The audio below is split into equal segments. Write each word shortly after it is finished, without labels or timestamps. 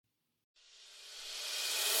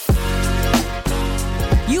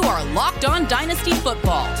are Locked On Dynasty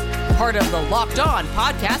Football, part of the Locked On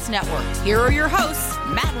Podcast Network. Here are your hosts,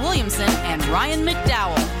 Matt Williamson and Ryan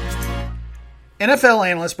McDowell. NFL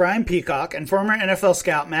analyst Brian Peacock and former NFL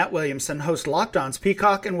scout Matt Williamson host Locked On's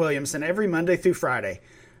Peacock and Williamson every Monday through Friday.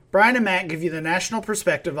 Brian and Matt give you the national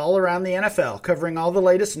perspective all around the NFL, covering all the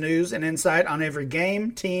latest news and insight on every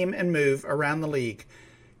game, team, and move around the league.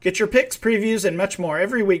 Get your picks, previews, and much more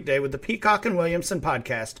every weekday with the Peacock and Williamson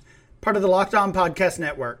podcast, part of the Locked On Podcast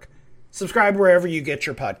Network. Subscribe wherever you get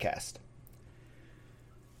your podcast.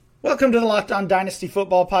 Welcome to the Locked On Dynasty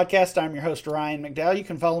Football Podcast. I'm your host, Ryan McDowell. You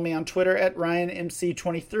can follow me on Twitter at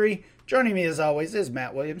RyanMC23. Joining me as always is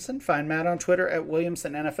Matt Williamson. Find Matt on Twitter at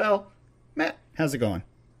WilliamsonNFL. Matt, how's it going?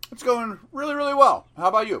 It's going really, really well. How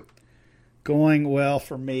about you? Going well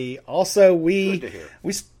for me. Also, we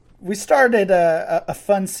started a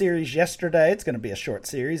fun series yesterday. It's going to be a short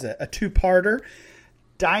series, a two-parter.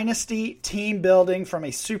 Dynasty team building from a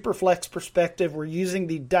Superflex perspective. We're using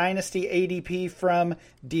the Dynasty ADP from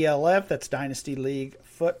DLF. That's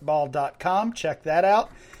DynastyLeagueFootball.com. Check that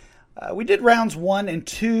out. We did rounds 1 and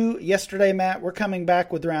 2 yesterday, Matt. We're coming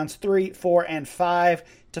back with rounds 3, 4, and 5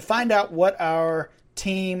 to find out what our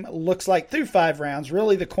team looks like through 5 rounds,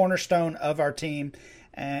 really the cornerstone of our team,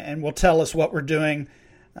 and will tell us what we're doing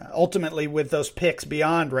ultimately with those picks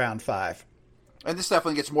beyond round 5. And this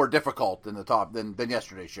definitely gets more difficult than than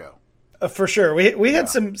yesterday's show. For sure. We had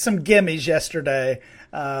some gimmies yesterday.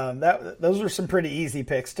 Those were some pretty easy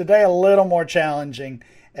picks. Today, a little more challenging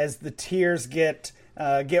as the tiers get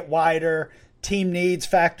wider. Team needs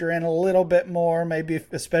factor in a little bit more, maybe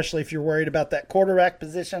especially if you're worried about that quarterback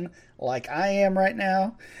position like I am right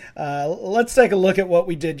now. Let's take a look at what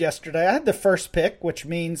we did yesterday. I had the first pick, which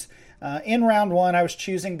means in round 1, I was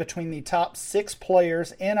choosing between the top 6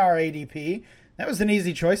 players in our ADP. That was an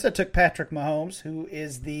easy choice. I took Patrick Mahomes, who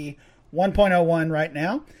is the 1.01 right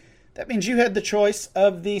now. That means you had the choice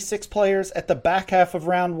of the 6 players at the back half of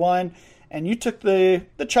round 1, and you took the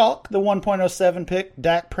chalk, the 1.07 pick,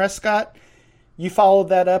 Dak Prescott. You followed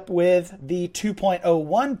that up with the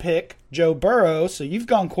 2.01 pick, Joe Burrow. So you've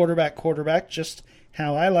gone quarterback, just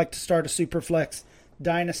how I like to start a Superflex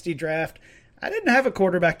Dynasty draft. I didn't have a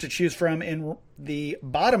quarterback to choose from in the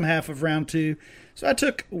bottom half of round 2, so I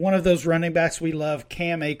took one of those running backs we love,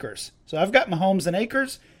 Cam Akers. So I've got Mahomes and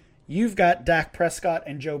Akers. You've got Dak Prescott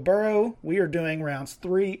and Joe Burrow. We are doing rounds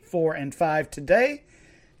 3, 4, and 5 today.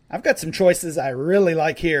 I've got some choices I really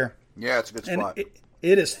like here. Yeah, it's a good spot.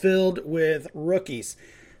 It is filled with rookies.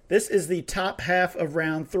 This is the top half of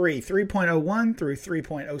round 3, 3.01 through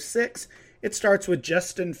 3.06. It starts with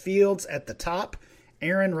Justin Fields at the top.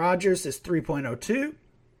 Aaron Rodgers is 3.02.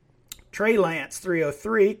 Trey Lance,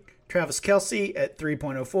 303. Travis Kelce at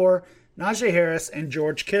 3.04. Najee Harris and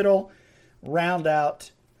George Kittle round out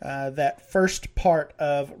that first part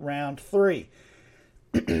of round 3.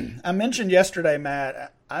 I mentioned yesterday,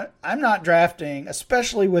 Matt, I'm not drafting,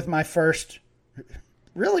 especially with my first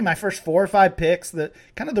 4 or 5 picks, the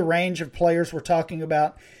kind of the range of players we're talking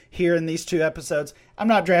about here in these 2 episodes. I'm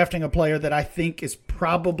not drafting a player that I think is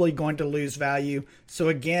probably going to lose value. So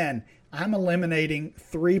again, I'm eliminating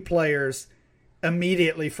 3 players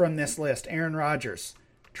immediately from this list. Aaron Rodgers,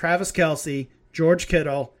 Travis Kelce, George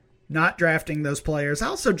Kittle, not drafting those players. I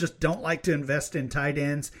also just don't like to invest in tight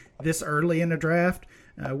ends this early in a draft.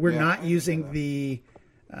 We're not using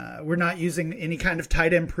any kind of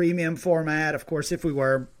tight end premium format. Of course, if we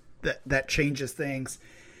were, that changes things.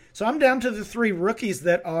 So I'm down to the 3 rookies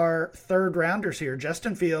that are third rounders here.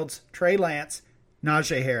 Justin Fields, Trey Lance,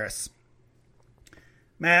 Najee Harris.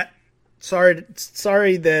 Matt, sorry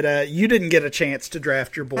that you didn't get a chance to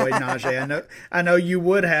draft your boy Najee. I know you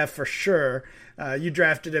would have for sure. You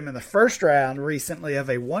drafted him in the first round recently of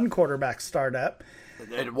a 1 quarterback startup.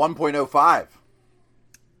 At 1.05.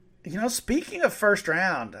 Speaking of first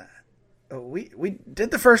round, we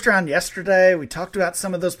did the first round yesterday. We talked about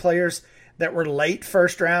some of those players that were late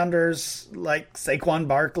first rounders like Saquon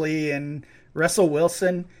Barkley and Russell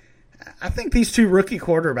Wilson. I think these 2 rookie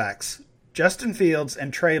quarterbacks, Justin Fields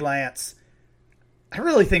and Trey Lance, I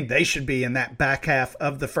really think they should be in that back half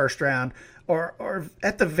of the first round or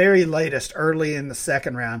at the very latest early in the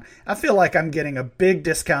second round. I feel like I'm getting a big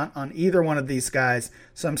discount on either one of these guys,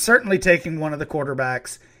 so I'm certainly taking one of the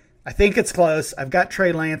quarterbacks. I think it's close. I've got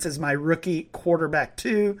Trey Lance as my rookie quarterback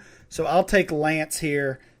too, so I'll take Lance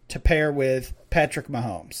here to pair with Patrick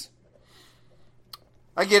Mahomes.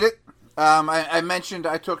 I get it. I mentioned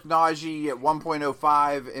I took Najee at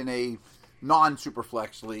 1.05 in a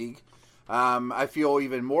non-Superflex league. I feel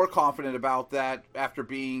even more confident about that after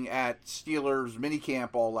being at Steelers minicamp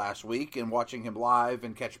all last week and watching him live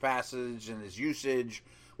and catch passes and his usage,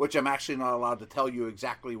 which I'm actually not allowed to tell you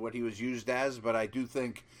exactly what he was used as, but I do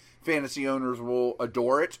think fantasy owners will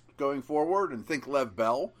adore it going forward and think Lev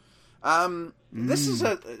Bell.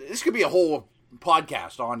 This could be a whole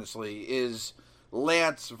podcast, honestly, is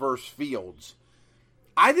Lance versus Fields.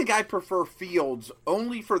 I think I prefer Fields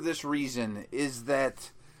only for this reason, is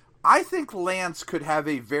that I think Lance could have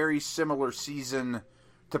a very similar season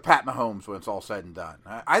to Pat Mahomes when it's all said and done.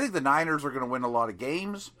 I think the Niners are going to win a lot of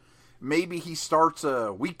games. Maybe he starts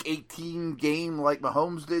a Week 18 game like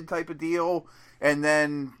Mahomes did type of deal, and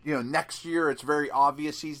then next year it's very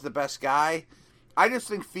obvious he's the best guy. I just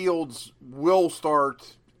think Fields will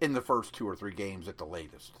start in the first 2 or 3 games at the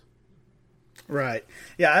latest. Right.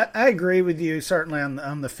 Yeah, I agree with you certainly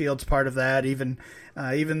on the Fields part of that, even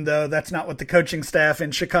though that's not what the coaching staff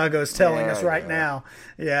in Chicago is telling us right now.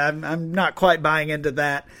 Yeah, I'm not quite buying into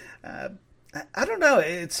that. I don't know.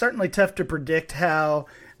 It's certainly tough to predict how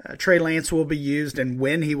Trey Lance will be used and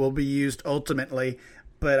when he will be used ultimately,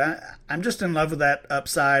 but I'm just in love with that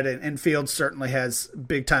upside, and Fields certainly has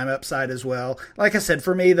big-time upside as well. Like I said,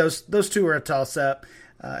 for me, those two are a toss-up.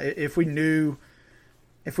 If we knew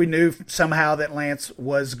somehow that Lance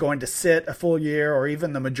was going to sit a full year or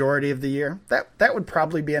even the majority of the year, that would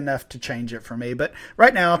probably be enough to change it for me. But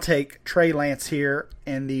right now I'll take Trey Lance here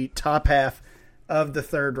in the top half of the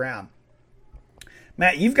 3rd round.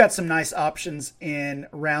 Matt, you've got some nice options in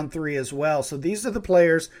round 3 as well. So these are the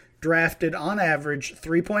players drafted on average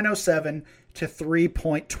 3.07 to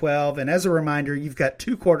 3.12. And as a reminder, you've got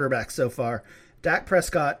 2 quarterbacks so far, Dak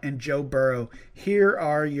Prescott and Joe Burrow. Here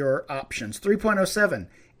are your options. 3.07,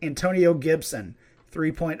 Antonio Gibson.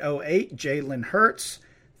 3.08, Jalen Hurts.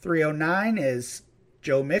 309 is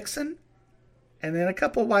Joe Mixon. And then a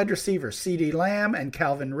couple wide receivers, CeeDee Lamb and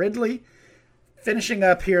Calvin Ridley. Finishing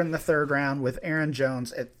up here in the 3rd round with Aaron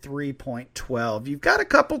Jones at 3.12. You've got a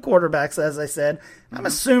couple quarterbacks, as I said. I'm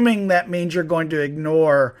assuming that means you're going to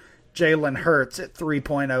ignore Jalen Hurts at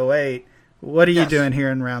 3.08. What are you doing here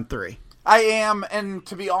in round 3? I am, and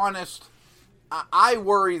to be honest, I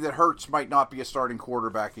worry that Hurts might not be a starting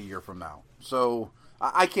quarterback a year from now. So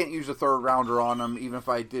I can't use a 3rd rounder on him, even if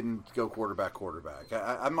I didn't go quarterback.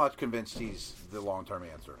 I'm not convinced he's the long-term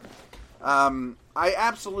answer. I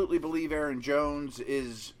absolutely believe Aaron Jones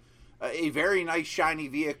is a very nice, shiny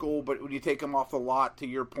vehicle, but when you take him off the lot, to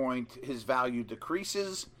your point, his value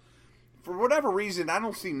decreases. For whatever reason, I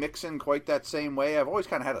don't see Mixon quite that same way. I've always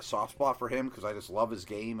kind of had a soft spot for him because I just love his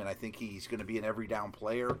game, and I think he's going to be an every down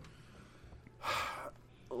player.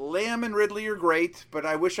 Lamb and Ridley are great, but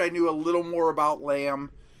I wish I knew a little more about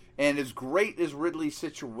Lamb. And as great as Ridley's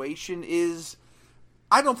situation is,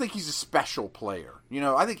 I don't think he's a special player.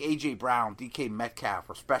 I think A.J. Brown, DK Metcalf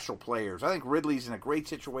are special players. I think Ridley's in a great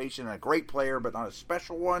situation and a great player, but not a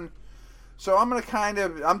special one. So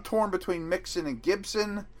I'm torn between Mixon and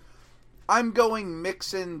Gibson. I'm going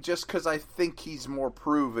Mixon just because I think he's more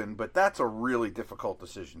proven, but that's a really difficult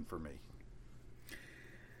decision for me.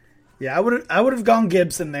 Yeah, I would have gone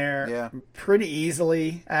Gibson there pretty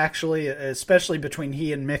easily, actually, especially between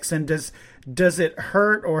he and Mixon. Does it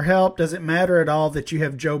hurt or help? Does it matter at all that you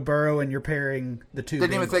have Joe Burrow and you're pairing the two?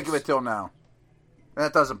 Didn't even think of it till now.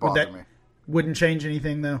 That doesn't bother me. Wouldn't change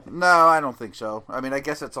anything, though? No, I don't think so. I mean, I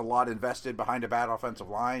guess it's a lot invested behind a bad offensive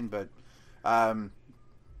line, but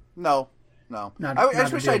no. I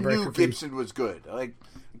just wish I knew Gibson was good. Like,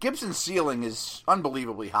 Gibson's ceiling is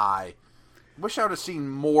unbelievably high. Wish I would have seen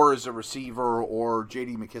more as a receiver or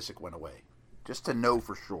J.D. McKissick went away, just to know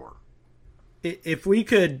for sure. If we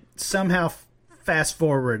could somehow fast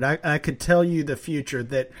forward, I could tell you the future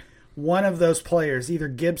that one of those players, either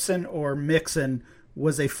Gibson or Mixon,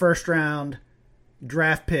 was a first-round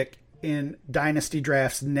draft pick in dynasty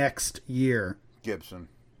drafts next year. Gibson.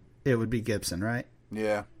 It would be Gibson, right?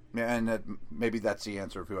 Yeah, and maybe that's the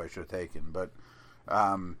answer of who I should have taken, but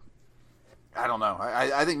I don't know.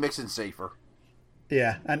 I think Mixon's safer.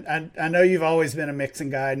 Yeah, I know you've always been a Mixon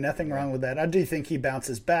guy. Nothing wrong with that. I do think he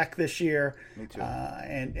bounces back this year. Me too.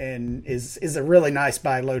 And is a really nice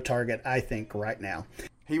buy low target, I think, right now.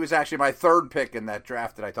 He was actually my 3rd pick in that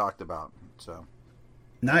draft that I talked about. So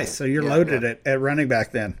nice. So you're loaded at running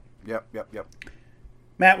back then. Yep.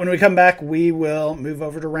 Matt, when we come back, we will move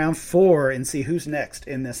over to round 4 and see who's next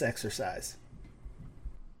in this exercise.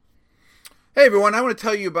 Hey everyone, I want to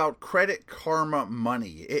tell you about Credit Karma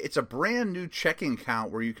Money. It's a brand new checking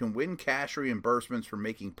account where you can win cash reimbursements for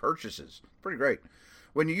making purchases. Pretty great.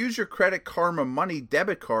 When you use your Credit Karma Money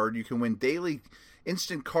debit card, you can win daily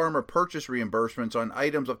Instant Karma purchase reimbursements on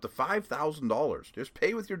items up to $5,000. Just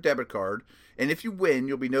pay with your debit card, and if you win,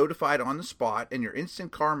 you'll be notified on the spot, and your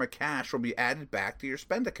Instant Karma cash will be added back to your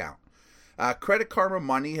spend account. Credit Karma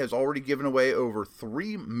Money has already given away over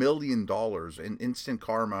 $3 million in Instant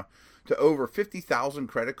Karma to over 50,000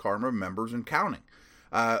 Credit Karma members and counting.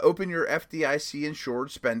 Open your FDIC insured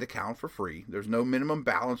spend account for free. There's no minimum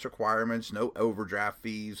balance requirements, no overdraft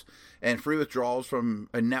fees, and free withdrawals from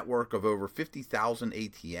a network of over 50,000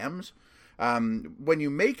 ATMs. When you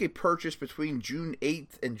make a purchase between June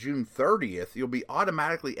 8th and June 30th, you'll be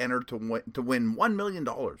automatically entered to win $1 million.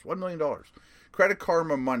 $1 million. Credit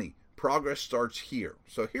Karma Money. Progress starts here.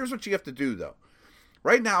 So here's what you have to do, though.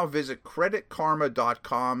 Right now, visit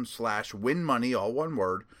creditkarma.com/winmoney, all one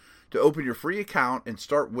word, to open your free account and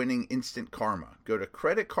start winning Instant Karma. Go to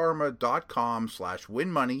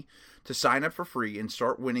creditkarma.com/winmoney to sign up for free and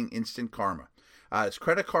start winning Instant Karma. It's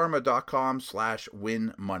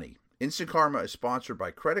creditkarma.com/winmoney. Instant Karma is sponsored by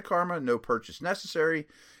Credit Karma. No purchase necessary.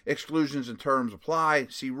 Exclusions and terms apply.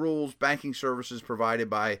 See rules. Banking services provided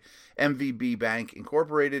by MVB Bank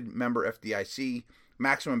Incorporated. Member FDIC.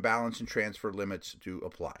 Maximum balance and transfer limits to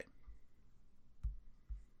apply.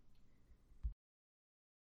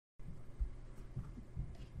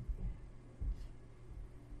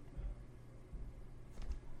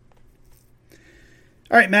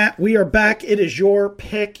 All right, Matt, we are back. It is your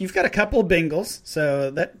pick. You've got a couple of Bengals,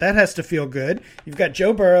 so that has to feel good. You've got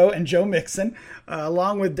Joe Burrow and Joe Mixon,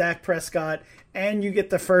 along with Dak Prescott, and you get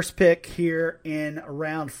the first pick here in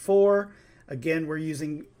round 4. Again, we're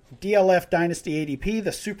using DLF Dynasty ADP,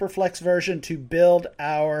 the Superflex version, to build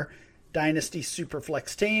our Dynasty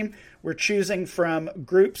Superflex team. We're choosing from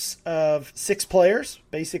groups of 6 players,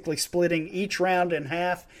 basically splitting each round in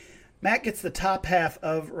half. Matt gets the top half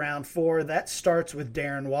of round 4. That starts with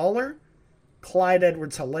Darren Waller. Clyde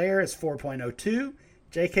Edwards-Helaire is 4.02.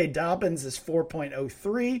 J.K. Dobbins is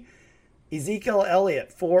 4.03. Ezekiel Elliott,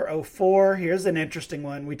 4.04. Here's an interesting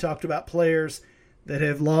one. We talked about players that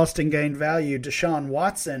have lost and gained value. Deshaun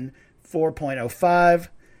Watson, 4.05.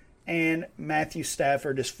 And Matthew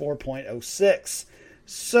Stafford is 4.06.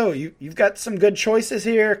 So you've got some good choices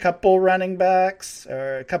here. A couple running backs,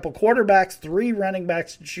 or a couple quarterbacks, 3 running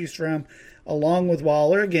backs to choose from, along with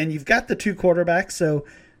Waller. Again, you've got the 2 quarterbacks, so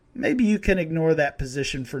maybe you can ignore that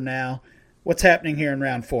position for now. What's happening here in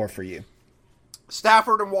round 4 for you?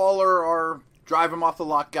 Stafford and Waller are drive them off the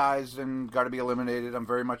lot guys and got to be eliminated. I'm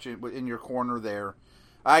very much in your corner there.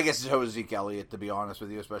 I guess so is Zeke Elliott, to be honest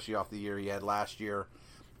with you, especially off the year he had last year.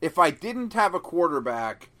 If I didn't have a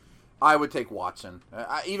quarterback, I would take Watson.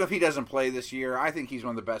 Even if he doesn't play this year, I think he's one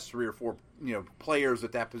of the best 3 or 4 players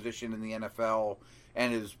at that position in the NFL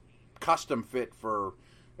and is custom fit for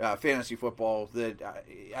fantasy football. That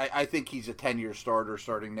I think he's a 10-year starter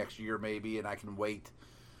starting next year maybe, and I can wait.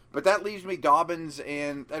 But that leaves me Dobbins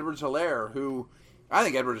and Edwards-Helaire, who I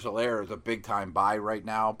think Edwards-Helaire is a big-time buy right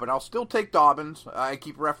now, but I'll still take Dobbins. I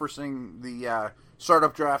keep referencing the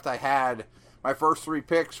startup draft I had. My first 3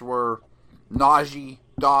 picks were Najee,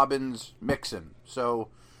 Dobbins, Mixon. So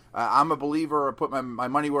I'm a believer. I put my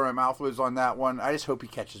money where my mouth was on that one. I just hope he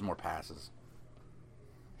catches more passes.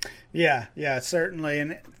 Yeah, certainly.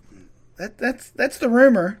 And that's the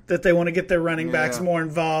rumor, that they want to get their running backs more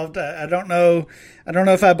involved. I don't know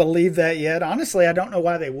if I believe that yet. Honestly, I don't know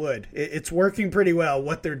why they would. It's working pretty well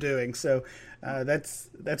what they're doing. So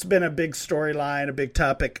that's been a big storyline, a big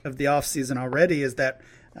topic of the offseason already, is that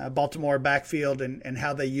Baltimore backfield and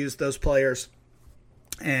how they use those players.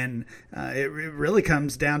 And it really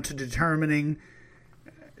comes down to determining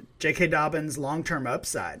J.K. Dobbins' long-term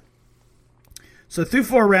upside. So through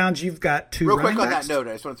 4 rounds, you've got 2 running backs. Real quick on that note,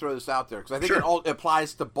 I just want to throw this out there, because I think it all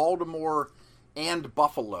applies to Baltimore and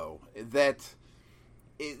Buffalo. That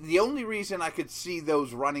the only reason I could see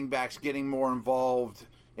those running backs getting more involved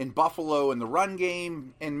in Buffalo in the run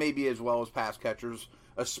game, and maybe as well as pass catchers,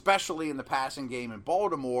 especially in the passing game in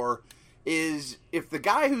Baltimore, is if the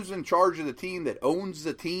guy who's in charge of the team that owns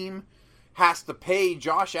the team has to pay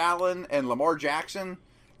Josh Allen and Lamar Jackson,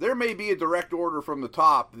 there may be a direct order from the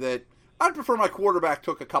top that I'd prefer my quarterback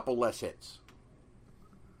took a couple less hits.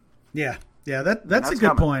 Yeah, that's a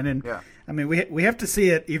good point. And I mean, we have to see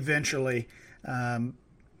it eventually.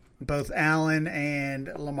 Both Allen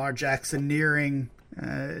and Lamar Jackson nearing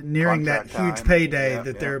that huge payday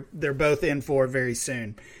that they're both in for very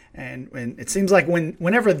soon. And it seems like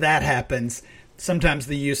whenever that happens, sometimes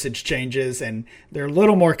the usage changes, and they're a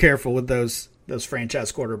little more careful with those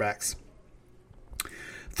franchise quarterbacks.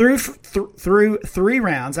 Through 3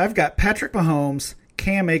 rounds, I've got Patrick Mahomes,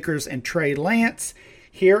 Cam Akers, and Trey Lance.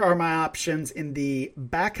 Here are my options in the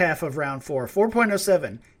back half of round 4.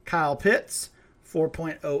 4.07, Kyle Pitts.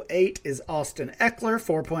 4.08 is Austin Eckler.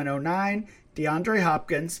 4.09, DeAndre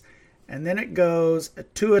Hopkins. And then it goes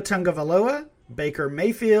Tua Tagovailoa, Baker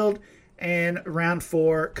Mayfield, and round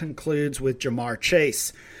 4 concludes with Ja'Marr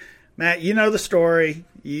Chase. Matt, you know the story.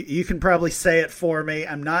 You can probably say it for me.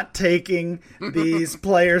 I'm not taking these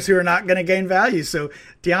players who are not going to gain value. So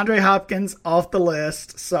DeAndre Hopkins off the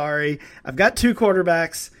list. Sorry. I've got 2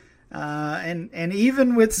 quarterbacks. And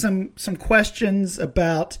even with some questions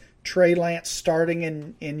about Trey Lance starting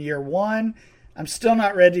in year 1, I'm still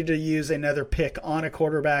not ready to use another pick on a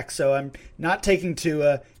quarterback. So I'm not taking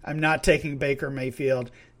Tua. I'm not taking Baker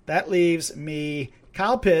Mayfield. That leaves me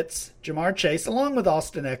Kyle Pitts, Ja'Marr Chase, along with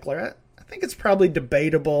Austin Eckler. I think it's probably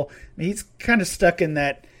debatable. I mean, he's kind of stuck in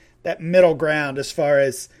that middle ground as far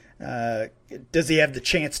as does he have the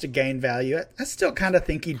chance to gain value. I still kind of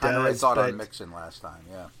think he does. I thought but on Mixon last time,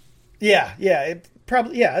 yeah. It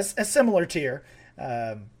probably a similar tier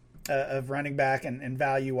of running back and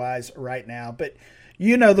value-wise right now. But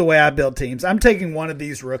you know the way I build teams. I'm taking one of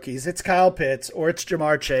these rookies. It's Kyle Pitts or it's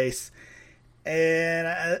Ja'Marr Chase. And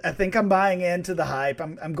I think I'm buying into the hype.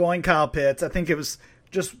 I'm going Kyle Pitts. I think it was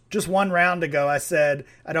just one round ago I said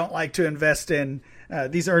I don't like to invest in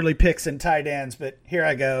these early picks and tight ends, but here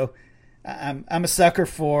I go. I'm a sucker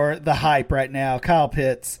for the hype right now. Kyle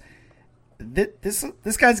Pitts. This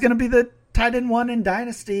guy's going to be the tight end 1 in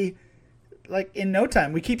Dynasty like in no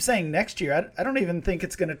time. We keep saying next year. I don't even think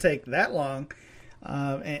it's going to take that long.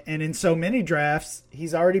 And in so many drafts,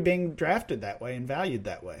 he's already being drafted that way and valued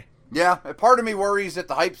that way. Yeah, part of me worries that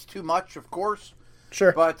the hype's too much, of course.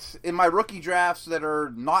 Sure. But in my rookie drafts that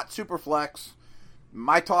are not super flex,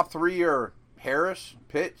 my top 3 are Harris,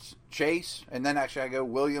 Pitts, Chase, and then actually I go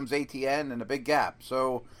Williams, ATN, and a big gap.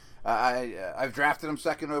 So I've drafted him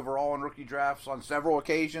second overall in rookie drafts on several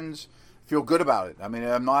occasions. Feel good about it. I mean,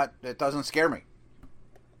 it doesn't scare me.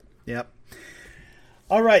 Yep.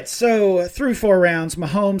 All right, so through 4 rounds,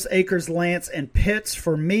 Mahomes, Akers, Lance, and Pitts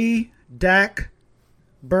for me, Dak,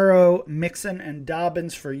 Burrow, Mixon, and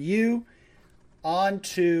Dobbins for you. On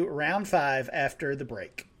to round 5 after the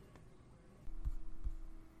break.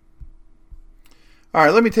 All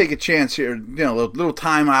right, let me take a chance here. A little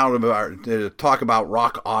time out to talk about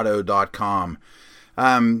RockAuto.com.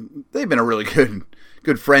 They've been a really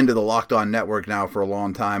good friend of the Locked On Network now for a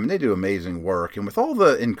long time, and they do amazing work. And with all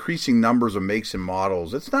the increasing numbers of makes and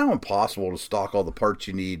models, it's now impossible to stock all the parts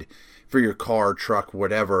you need for your car, truck,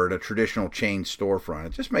 whatever, at a traditional chain storefront.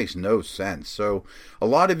 It just makes no sense. So a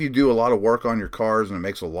lot of you do a lot of work on your cars, and it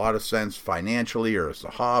makes a lot of sense financially or as a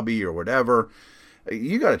hobby or whatever.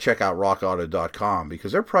 You got to check out RockAuto.com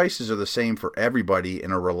because their prices are the same for everybody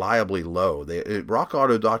and are reliably low.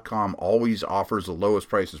 RockAuto.com always offers the lowest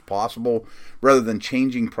prices possible rather than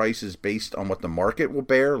changing prices based on what the market will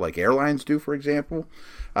bear, like airlines do, for example.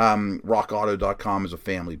 RockAuto.com is a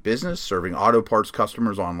family business serving auto parts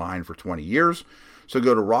customers online for 20 years. So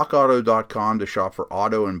go to RockAuto.com to shop for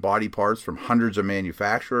auto and body parts from hundreds of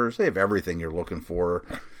manufacturers. They have everything you're looking for.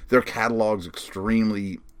 Their catalog's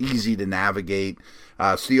extremely easy to navigate.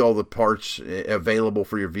 See all the parts available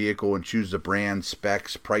for your vehicle and choose the brand,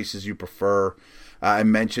 specs, prices you prefer. I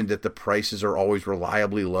mentioned that the prices are always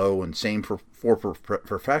reliably low and same for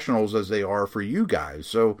professionals as they are for you guys.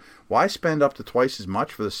 So why spend up to twice as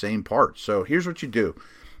much for the same parts? So here's what you do.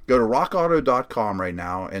 Go to rockauto.com right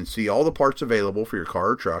now and see all the parts available for your car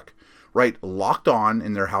or truck. Write Locked On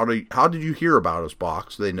in their how did you hear about us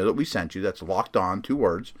box so they know that we sent you. That's Locked On, 2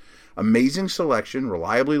 words. Amazing selection,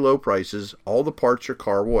 reliably low prices, all the parts your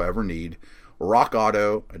car will ever need.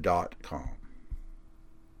 rockauto.com.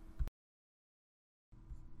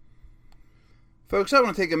 Folks, I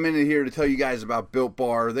want to take a minute here to tell you guys about Built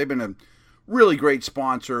Bar. They've been a really great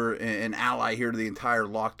sponsor and ally here to the entire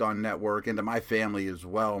Locked On Network and to my family as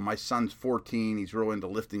well. My son's 14. He's real into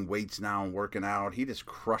lifting weights now and working out. He just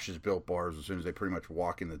crushes Built Bars as soon as they pretty much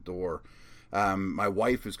walk in the door. My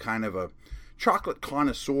wife is kind of a chocolate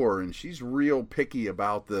connoisseur, and she's real picky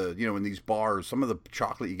about in these bars, some of the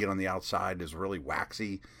chocolate you get on the outside is really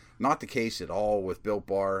waxy. Not the case at all with Built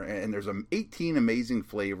Bar, and there's 18 amazing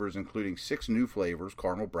flavors, including 6 new flavors: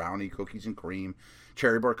 caramel brownie, cookies and cream,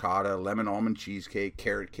 cherry barcata, lemon almond cheesecake,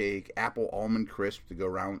 carrot cake, apple almond crisp to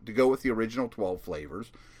go with the original 12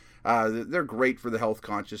 flavors. They're great for the health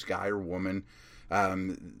conscious guy or woman.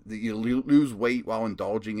 You lose weight while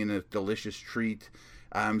indulging in a delicious treat.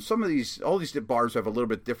 All these bars have a little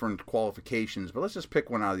bit different qualifications, but let's just pick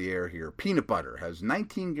one out of the air here. Peanut butter has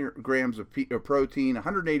 19 grams of protein,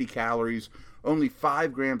 180 calories, only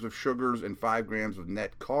 5 grams of sugars, and 5 grams of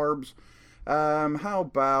net carbs. How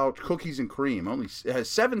about cookies and cream? Only has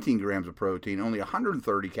 17 grams of protein, only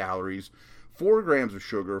 130 calories, 4 grams of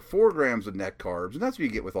sugar, 4 grams of net carbs, and that's what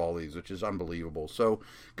you get with all these, which is unbelievable. So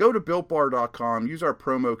go to BuiltBar.com, use our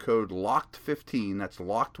promo code LOCKED15, that's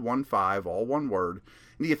LOCKED15, all one word,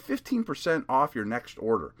 and you get 15% off your next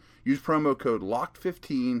order. Use promo code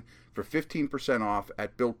LOCKED15 for 15% off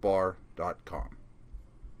at BuiltBar.com.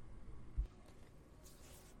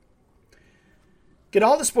 Get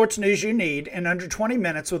all the sports news you need in under 20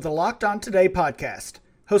 minutes with the Locked On Today podcast.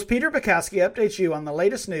 Host Peter Bukowski updates you on the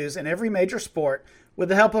latest news in every major sport with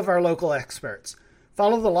the help of our local experts.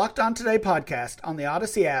 Follow the Locked On Today podcast on the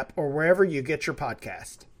Odyssey app or wherever you get your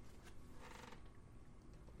podcast.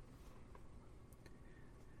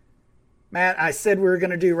 Matt, I said we were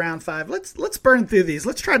going to do round 5. Let's burn through these.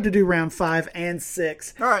 Let's try to do round 5 and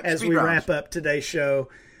 6 as we wrap up today's show.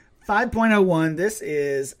 5.01, this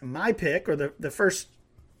is my pick, or the first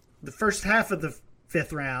half of the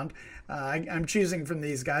 5th round. I'm choosing from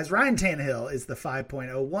these guys. Ryan Tannehill is the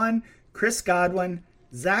 5.01, Chris Godwin,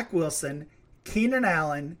 Zach Wilson, Keenan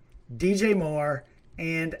Allen, DJ Moore,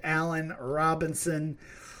 and Allen Robinson.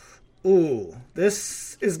 Ooh,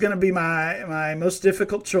 this is going to be my most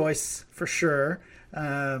difficult choice for sure.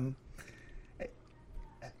 Do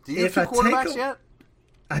you have 2 quarterbacks yet?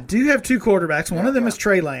 I do have 2 quarterbacks. One of them is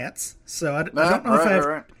Trey Lance, so I don't know if I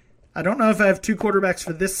have. I don't know if I have 2 quarterbacks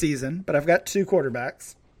for this season, but I've got 2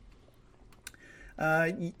 quarterbacks.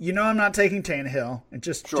 I'm not taking Tannehill. It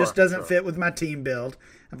just doesn't fit with my team build.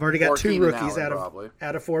 I've already got 2 rookies out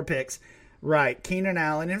of 4 picks. Right, Keenan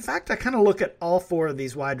Allen. In fact, I kind of look at all 4 of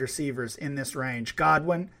these wide receivers in this range: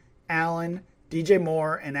 Godwin, Allen, DJ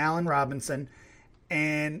Moore, and Allen Robinson.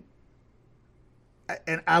 And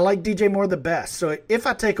I like DJ Moore the best. So if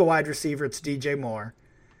I take a wide receiver, it's DJ Moore.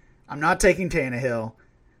 I'm not taking Tannehill.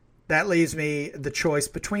 That leaves me the choice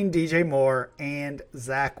between DJ Moore and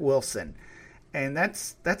Zach Wilson. And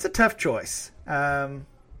that's a tough choice.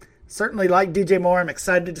 Certainly like DJ Moore. I'm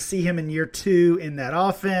excited to see him in year 2 in that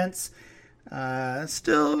offense.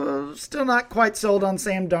 Still not quite sold on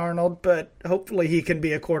Sam Darnold, but hopefully he can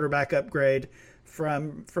be a quarterback upgrade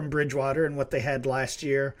from Bridgewater and what they had last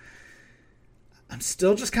year. I'm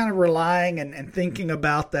still just kind of relying and thinking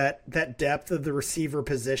about that depth of the receiver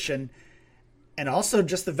position, and also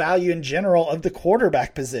just the value in general of the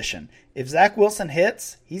quarterback position. If Zach Wilson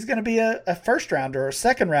hits, he's going to be a first-rounder or a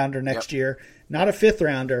second-rounder next year, not a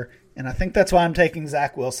fifth-rounder, and I think that's why I'm taking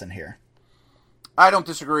Zach Wilson here. I don't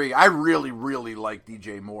disagree. I really, really like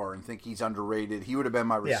DJ Moore and think he's underrated. He would have been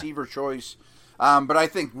my receiver choice, but I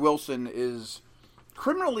think Wilson is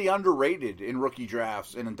criminally underrated in rookie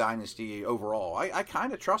drafts and in Dynasty overall. I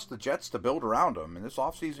kind of trust the Jets to build around him, and this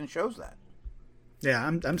offseason shows that. Yeah,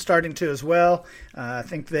 I'm starting to as well. I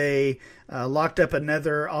think they locked up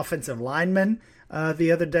another offensive lineman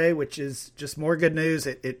the other day, which is just more good news.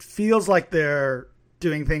 It feels like they're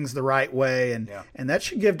doing things the right way, and that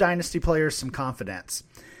should give Dynasty players some confidence.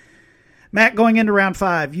 Matt, going into round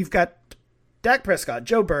 5, you've got Dak Prescott,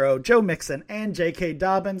 Joe Burrow, Joe Mixon, and J.K.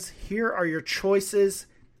 Dobbins. Here are your choices.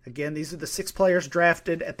 Again, these are the 6 players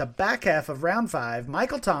drafted at the back half of round 5.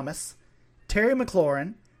 Michael Thomas, Terry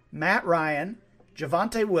McLaurin, Matt Ryan,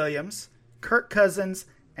 Javonte Williams, Kirk Cousins,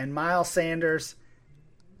 and Miles Sanders.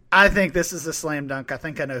 I think this is a slam dunk. I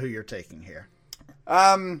think I know who you're taking here.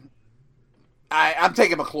 I'm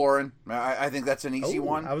taking McLaurin. I think that's an easy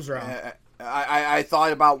one. I was wrong. I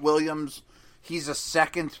thought about Williams. He's a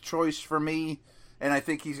second choice for me, and I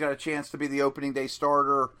think he's got a chance to be the opening day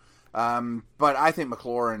starter. But I think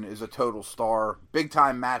McLaurin is a total star.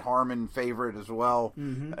 Big-time Matt Harmon favorite as well.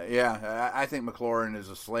 Mm-hmm. I think McLaurin is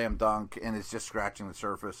a slam dunk, and it's just scratching the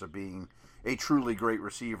surface of being a truly great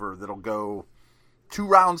receiver that'll go 2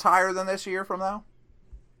 rounds higher than this year from now.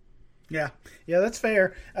 Yeah, that's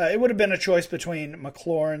fair. It would have been a choice between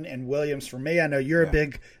McLaurin and Williams for me. I know you're a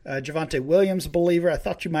big Javonte Williams believer. I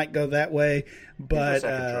thought you might go that way, but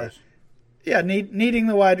needing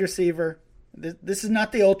the wide receiver. This is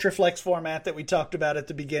not the ultra flex format that we talked about at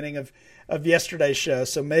the beginning of yesterday's show,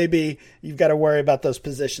 so maybe you've got to worry about those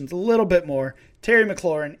positions a little bit more. Terry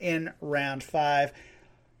McLaurin in round 5.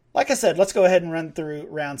 Like I said, let's go ahead and run through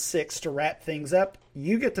round 6 to wrap things up.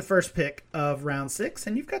 You get the first pick of round 6,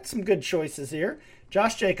 and you've got some good choices here.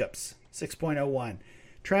 Josh Jacobs, 6.01.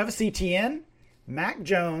 Travis Etienne, Mac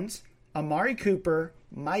Jones, Amari Cooper,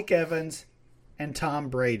 Mike Evans, and Tom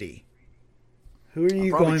Brady. Who are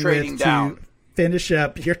you going with to finish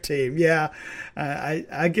up your team? Yeah,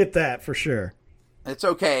 I get that for sure. It's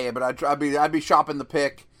okay, but I'd be shopping the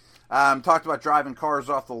pick. Talked about driving cars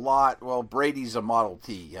off the lot. Well, Brady's a Model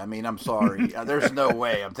T. I mean, I'm sorry. There's no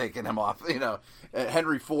way I'm taking him off.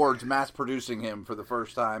 Henry Ford's mass producing him for the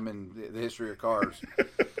first time in the history of cars.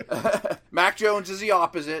 Mac Jones is the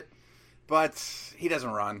opposite. but he doesn't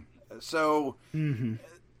run. So I'm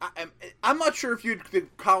not sure if you'd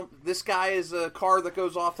count this guy as a car that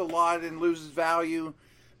goes off the lot and loses value,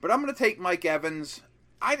 but I'm going to take Mike Evans.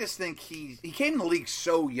 I just think he came in the league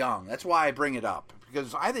so young. That's why I bring it up,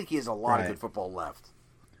 because I think he has a lot of good football left.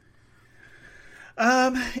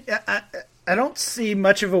 I don't see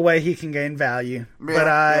much of a way he can gain value,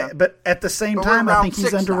 but at the same time, I think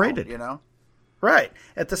he's underrated. Now, right.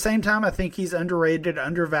 At the same time, I think he's underrated,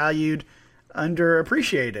 undervalued,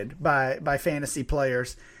 underappreciated by fantasy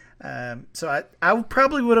players. So I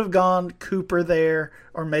probably would have gone Cooper there,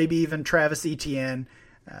 or maybe even Travis Etienne.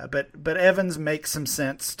 But Evans makes some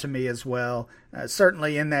sense to me as well.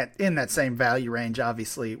 Certainly in that same value range,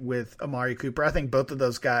 obviously, with Amari Cooper. I think both of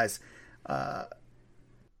those guys.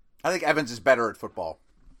 I think Evans is better at football,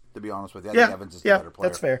 to be honest with you. I think Evans is the better player.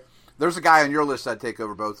 That's fair. There's a guy on your list I'd take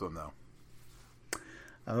over both of them, though.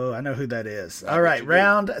 Oh, I know who that is. All right,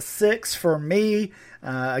 round 6 for me.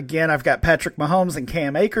 Again, I've got Patrick Mahomes and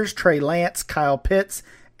Cam Akers, Trey Lance, Kyle Pitts,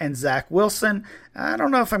 and Zach Wilson. I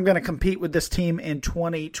don't know if I'm going to compete with this team in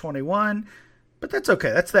 2021, but that's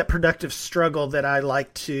okay. That's that productive struggle that I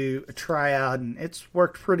like to try out, and it's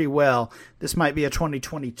worked pretty well. This might be a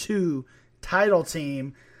 2022 title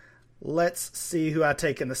team. Let's see who I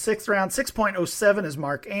take in the 6th round. 6.07 is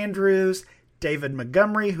Mark Andrews, David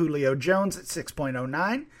Montgomery, Julio Jones at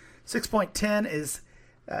 6.09. 6.10 is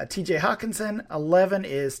TJ Hawkinson. 11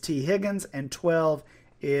 is T. Higgins, and 12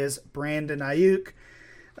 is Brandon Ayuk.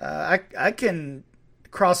 I can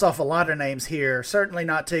cross off a lot of names here. Certainly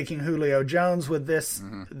not taking Julio Jones with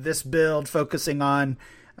this build, focusing on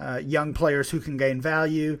young players who can gain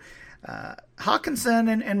value. Hawkinson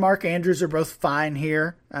and Mark Andrews are both fine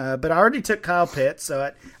here, but I already took Kyle Pitts,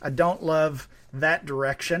 so I don't love that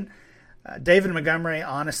direction. David Montgomery,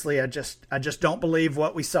 honestly, I just don't believe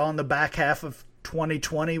what we saw in the back half of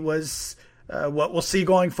 2020 was what we'll see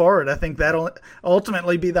going forward. I think that'll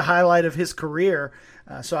ultimately be the highlight of his career.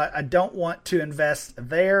 So I don't want to invest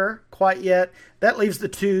there quite yet. That leaves the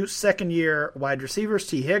 2 second-year wide receivers,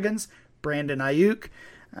 T. Higgins, Brandon Ayuk.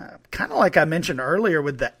 Kind of like I mentioned earlier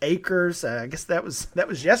with the Akers. I guess that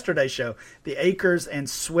was yesterday's show. The Akers and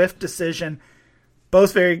Swift decision,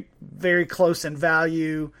 both very, very close in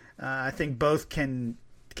value. I think both can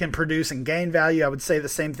produce and gain value. I would say the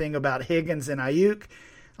same thing about Higgins and Ayuk.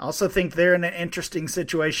 I also think they're in an interesting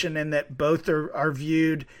situation in that both are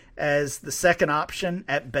viewed as the second option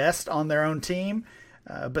at best on their own team,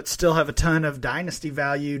 but still have a ton of dynasty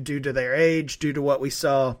value due to their age, due to what we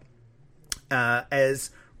saw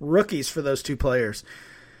as rookies for those two players.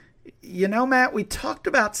 You know, Matt, we talked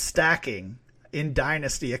about stacking in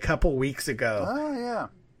Dynasty a couple weeks ago. Oh, yeah.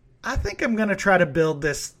 I think I'm going to try to build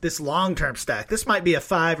this long-term stack. This might be a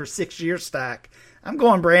 5 or 6 year stack. I'm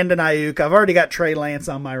going Brandon Ayuk. I've already got Trey Lance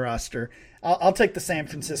on my roster. I'll take the San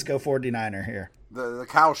Francisco 49er here. The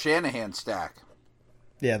Kyle Shanahan stack.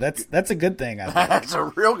 Yeah, that's a good thing, I think. That's a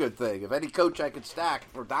real good thing. If any coach I could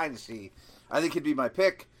stack for Dynasty, I think he'd be my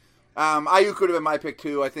pick. Ayuk could have been my pick,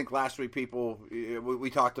 too. I think last week we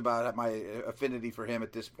talked about my affinity for him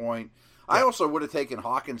at this point. Yeah. I also would have taken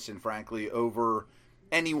Hawkinson, frankly, over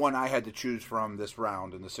anyone I had to choose from this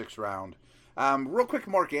round, in the 6th round. Real quick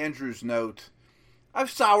Mark Andrews note. I've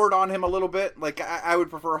soured on him a little bit. Like, I would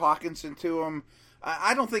prefer Hawkinson to him.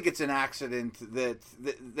 I don't think it's an accident that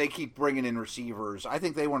they keep bringing in receivers. I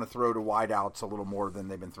think they want to throw to wideouts a little more than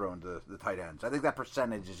they've been throwing to the tight ends. I think that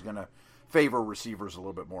percentage is going to favor receivers a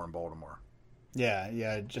little bit more in Baltimore.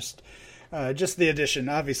 Yeah, just the addition.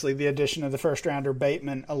 Obviously, the addition of the first rounder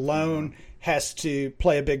Bateman alone has to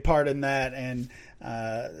play a big part in that, and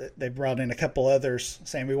they brought in a couple others.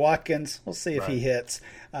 Sammy Watkins, we'll see if he hits,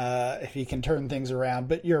 if he can turn things around.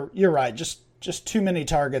 But you're right, just too many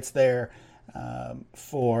targets there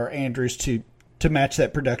for Andrews to match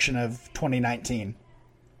that production of 2019.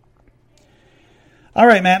 All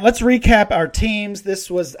right, Matt, let's recap our teams. This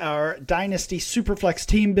was our Dynasty Superflex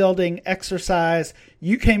team building exercise.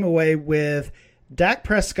 You came away with Dak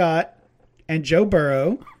Prescott and Joe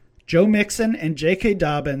Burrow, Joe Mixon and J.K.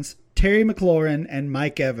 Dobbins, Terry McLaurin, and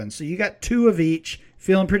Mike Evans. So you got 2 of each.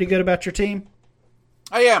 Feeling pretty good about your team?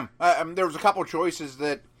 I am. There was a couple choices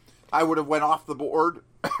that I would have went off the board.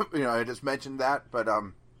 I just mentioned that, but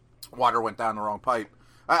water went down the wrong pipe.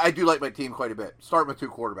 I do like my team quite a bit. Starting with 2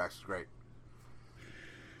 quarterbacks is great.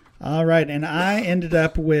 All right, and I ended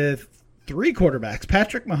up with 3 quarterbacks,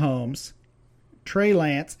 Patrick Mahomes, Trey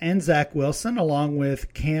Lance, and Zach Wilson, along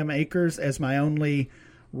with Cam Akers as my only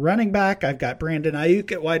running back. I've got Brandon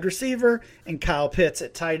Ayuk at wide receiver and Kyle Pitts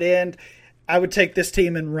at tight end. I would take this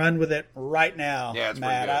team and run with it right now, yeah, it's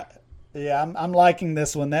Matt. Yeah, I'm liking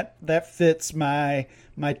this one. That fits my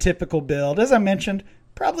typical build. As I mentioned,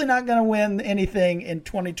 probably not going to win anything in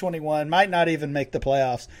 2021. Might not even make the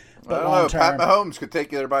playoffs. But long term, Pat Mahomes could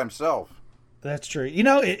take you there by himself. That's true.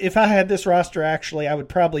 If I had this roster, actually, I would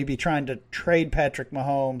probably be trying to trade Patrick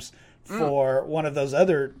Mahomes for one of those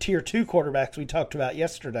other tier 2 quarterbacks we talked about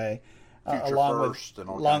yesterday,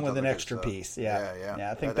 along with an extra piece. Yeah.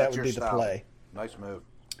 I think that would be the play. Nice move.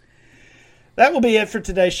 That will be it for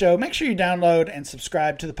today's show. Make sure you download and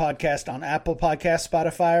subscribe to the podcast on Apple Podcasts,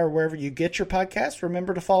 Spotify, or wherever you get your podcasts.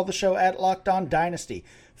 Remember to follow the show at Locked On Dynasty.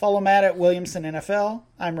 Follow Matt at Williamson NFL.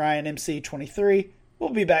 I'm Ryan MC23. We'll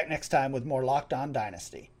be back next time with more Locked On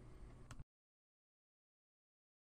Dynasty.